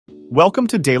Welcome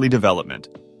to Daily Development,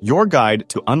 your guide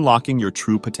to unlocking your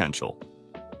true potential.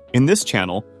 In this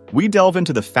channel, we delve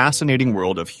into the fascinating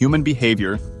world of human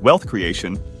behavior, wealth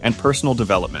creation, and personal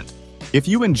development. If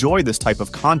you enjoy this type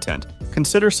of content,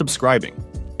 consider subscribing.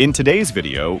 In today's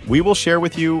video, we will share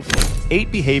with you 8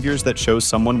 behaviors that show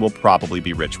someone will probably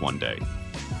be rich one day.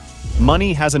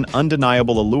 Money has an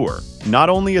undeniable allure. Not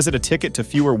only is it a ticket to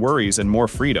fewer worries and more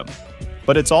freedom,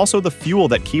 but it's also the fuel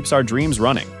that keeps our dreams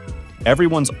running.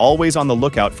 Everyone's always on the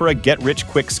lookout for a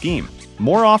get-rich-quick scheme.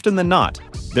 More often than not,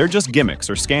 they're just gimmicks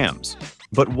or scams.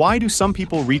 But why do some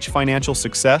people reach financial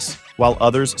success while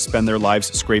others spend their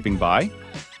lives scraping by?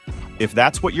 If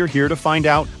that's what you're here to find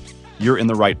out, you're in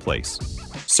the right place.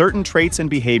 Certain traits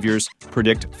and behaviors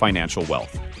predict financial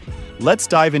wealth. Let's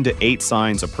dive into 8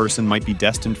 signs a person might be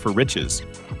destined for riches.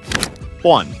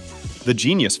 1. The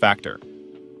genius factor.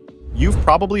 You've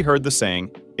probably heard the saying,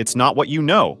 "It's not what you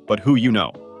know, but who you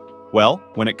know." Well,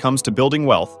 when it comes to building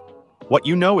wealth, what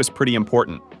you know is pretty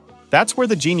important. That's where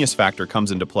the genius factor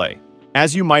comes into play.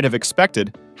 As you might have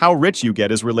expected, how rich you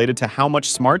get is related to how much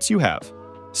smarts you have.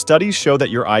 Studies show that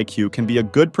your IQ can be a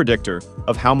good predictor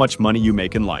of how much money you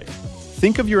make in life.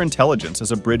 Think of your intelligence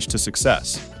as a bridge to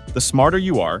success. The smarter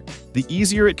you are, the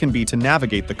easier it can be to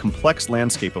navigate the complex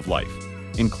landscape of life,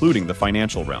 including the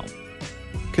financial realm.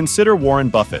 Consider Warren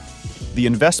Buffett, the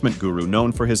investment guru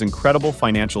known for his incredible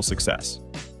financial success.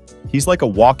 He's like a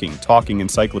walking, talking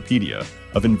encyclopedia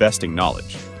of investing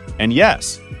knowledge. And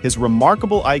yes, his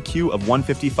remarkable IQ of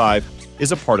 155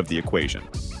 is a part of the equation.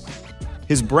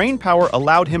 His brain power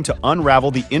allowed him to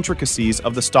unravel the intricacies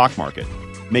of the stock market,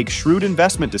 make shrewd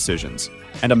investment decisions,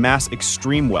 and amass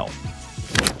extreme wealth.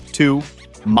 2.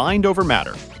 Mind over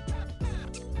matter.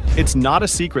 It's not a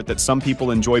secret that some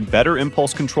people enjoy better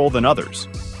impulse control than others.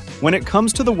 When it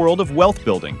comes to the world of wealth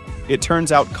building, it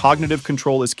turns out cognitive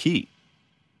control is key.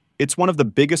 It's one of the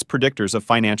biggest predictors of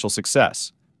financial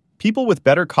success. People with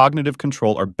better cognitive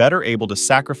control are better able to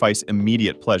sacrifice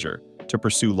immediate pleasure to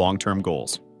pursue long-term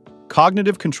goals.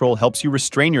 Cognitive control helps you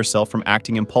restrain yourself from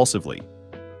acting impulsively.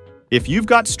 If you've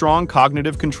got strong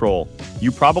cognitive control,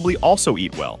 you probably also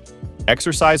eat well,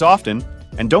 exercise often,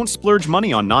 and don't splurge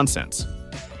money on nonsense.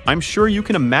 I'm sure you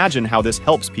can imagine how this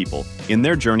helps people in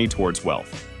their journey towards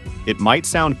wealth. It might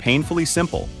sound painfully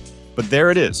simple, but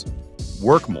there it is.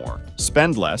 Work more,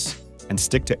 spend less, and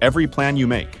stick to every plan you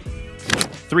make.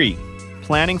 3.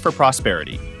 Planning for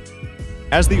prosperity.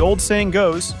 As the old saying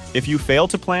goes, if you fail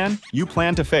to plan, you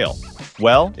plan to fail.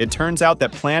 Well, it turns out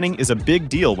that planning is a big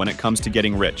deal when it comes to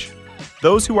getting rich.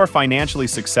 Those who are financially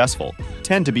successful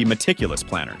tend to be meticulous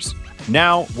planners.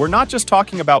 Now, we're not just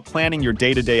talking about planning your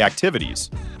day-to-day activities,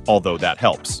 although that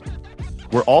helps.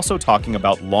 We're also talking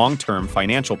about long-term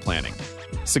financial planning.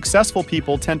 Successful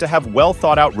people tend to have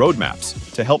well-thought-out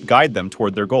roadmaps to help guide them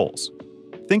toward their goals.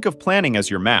 Think of planning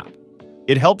as your map.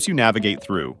 It helps you navigate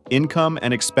through income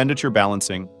and expenditure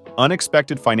balancing,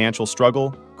 unexpected financial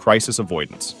struggle, crisis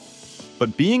avoidance.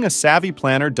 But being a savvy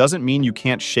planner doesn't mean you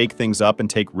can't shake things up and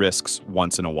take risks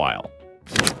once in a while.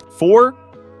 4.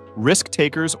 Risk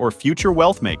takers or future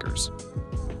wealth makers.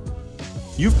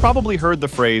 You've probably heard the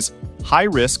phrase, high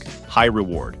risk, high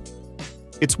reward.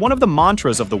 It's one of the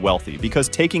mantras of the wealthy because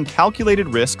taking calculated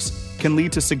risks can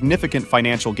lead to significant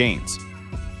financial gains.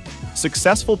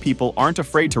 Successful people aren't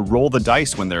afraid to roll the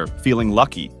dice when they're feeling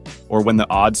lucky or when the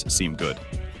odds seem good.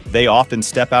 They often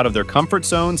step out of their comfort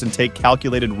zones and take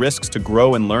calculated risks to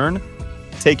grow and learn.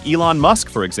 Take Elon Musk,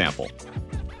 for example.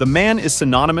 The man is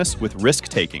synonymous with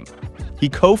risk-taking. He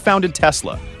co-founded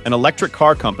Tesla, an electric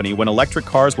car company when electric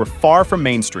cars were far from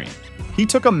mainstream. He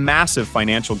took a massive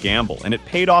financial gamble, and it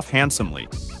paid off handsomely.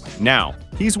 Now,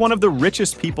 he's one of the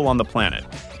richest people on the planet.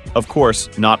 Of course,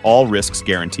 not all risks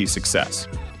guarantee success.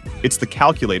 It's the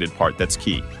calculated part that's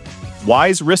key.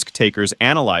 Wise risk takers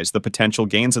analyze the potential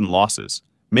gains and losses,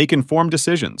 make informed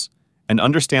decisions, and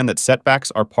understand that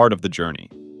setbacks are part of the journey.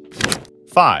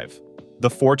 5. The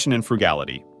fortune in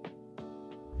frugality.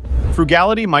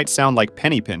 Frugality might sound like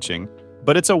penny pinching,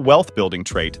 but it's a wealth-building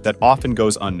trait that often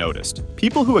goes unnoticed.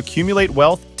 People who accumulate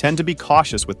wealth tend to be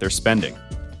cautious with their spending.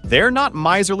 They're not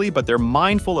miserly, but they're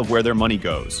mindful of where their money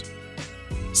goes.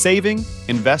 Saving,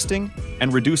 investing,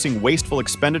 and reducing wasteful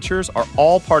expenditures are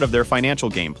all part of their financial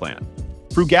game plan.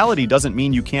 Frugality doesn't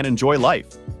mean you can't enjoy life,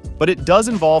 but it does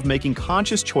involve making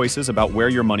conscious choices about where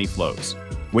your money flows.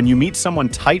 When you meet someone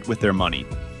tight with their money,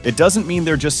 it doesn't mean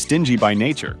they're just stingy by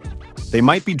nature. They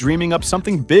might be dreaming up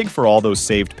something big for all those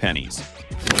saved pennies.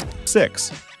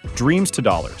 6. Dreams to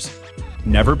dollars.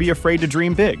 Never be afraid to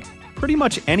dream big. Pretty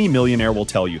much any millionaire will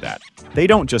tell you that. They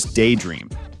don't just daydream.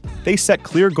 They set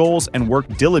clear goals and work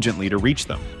diligently to reach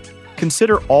them.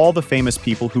 Consider all the famous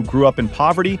people who grew up in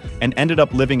poverty and ended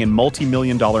up living in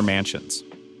multi-million-dollar mansions.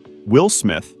 Will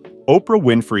Smith, Oprah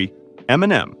Winfrey,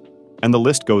 Eminem, and the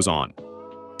list goes on.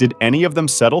 Did any of them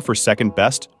settle for second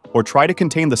best or try to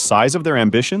contain the size of their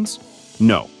ambitions?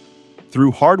 No.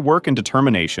 Through hard work and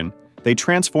determination, they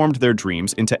transformed their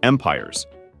dreams into empires.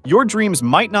 Your dreams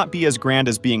might not be as grand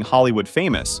as being Hollywood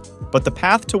famous, but the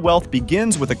path to wealth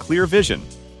begins with a clear vision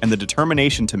and the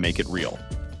determination to make it real.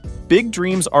 Big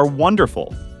dreams are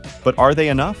wonderful, but are they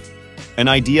enough? An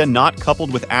idea not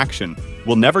coupled with action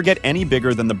will never get any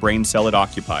bigger than the brain cell it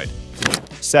occupied.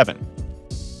 7.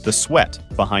 The sweat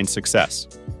behind success.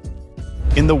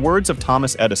 In the words of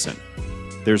Thomas Edison,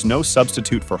 there's no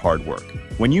substitute for hard work.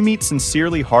 When you meet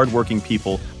sincerely hardworking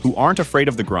people who aren't afraid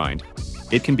of the grind,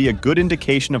 it can be a good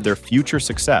indication of their future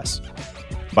success.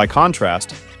 By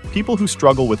contrast, people who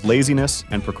struggle with laziness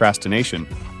and procrastination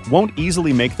won't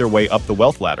easily make their way up the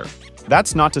wealth ladder.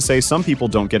 That's not to say some people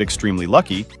don't get extremely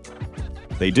lucky.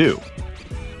 They do.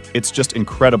 It's just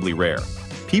incredibly rare.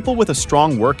 People with a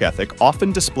strong work ethic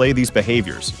often display these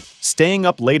behaviors, staying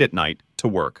up late at night to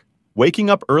work,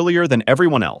 waking up earlier than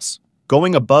everyone else,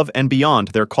 going above and beyond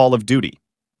their call of duty,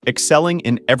 excelling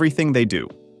in everything they do.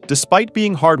 Despite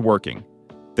being hardworking,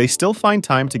 they still find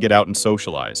time to get out and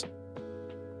socialize.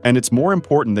 And it's more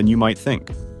important than you might think.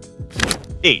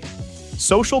 8.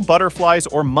 Social butterflies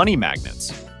or money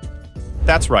magnets.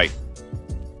 That's right.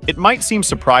 It might seem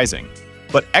surprising,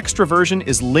 but extroversion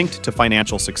is linked to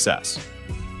financial success.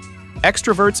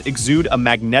 Extroverts exude a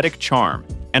magnetic charm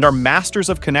and are masters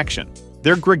of connection.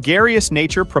 Their gregarious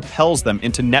nature propels them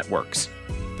into networks,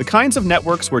 the kinds of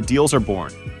networks where deals are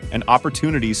born and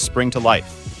opportunities spring to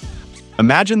life.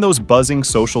 Imagine those buzzing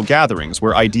social gatherings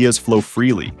where ideas flow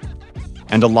freely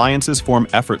and alliances form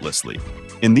effortlessly.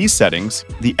 In these settings,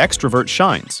 the extrovert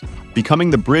shines, becoming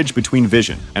the bridge between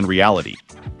vision and reality.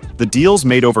 The deals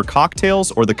made over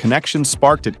cocktails or the connections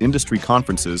sparked at industry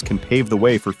conferences can pave the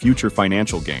way for future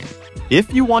financial gain.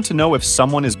 If you want to know if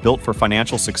someone is built for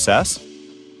financial success,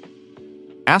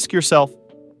 ask yourself,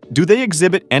 do they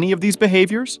exhibit any of these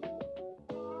behaviors?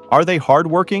 Are they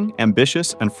hardworking,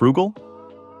 ambitious, and frugal?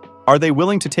 Are they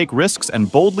willing to take risks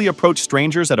and boldly approach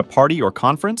strangers at a party or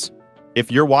conference?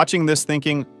 If you're watching this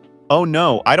thinking, oh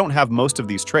no, I don't have most of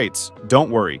these traits, don't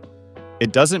worry.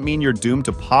 It doesn't mean you're doomed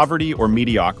to poverty or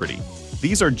mediocrity.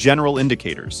 These are general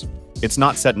indicators. It's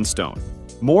not set in stone.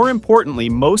 More importantly,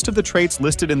 most of the traits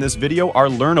listed in this video are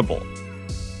learnable.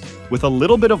 With a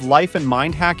little bit of life and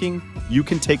mind hacking, you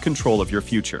can take control of your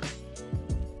future.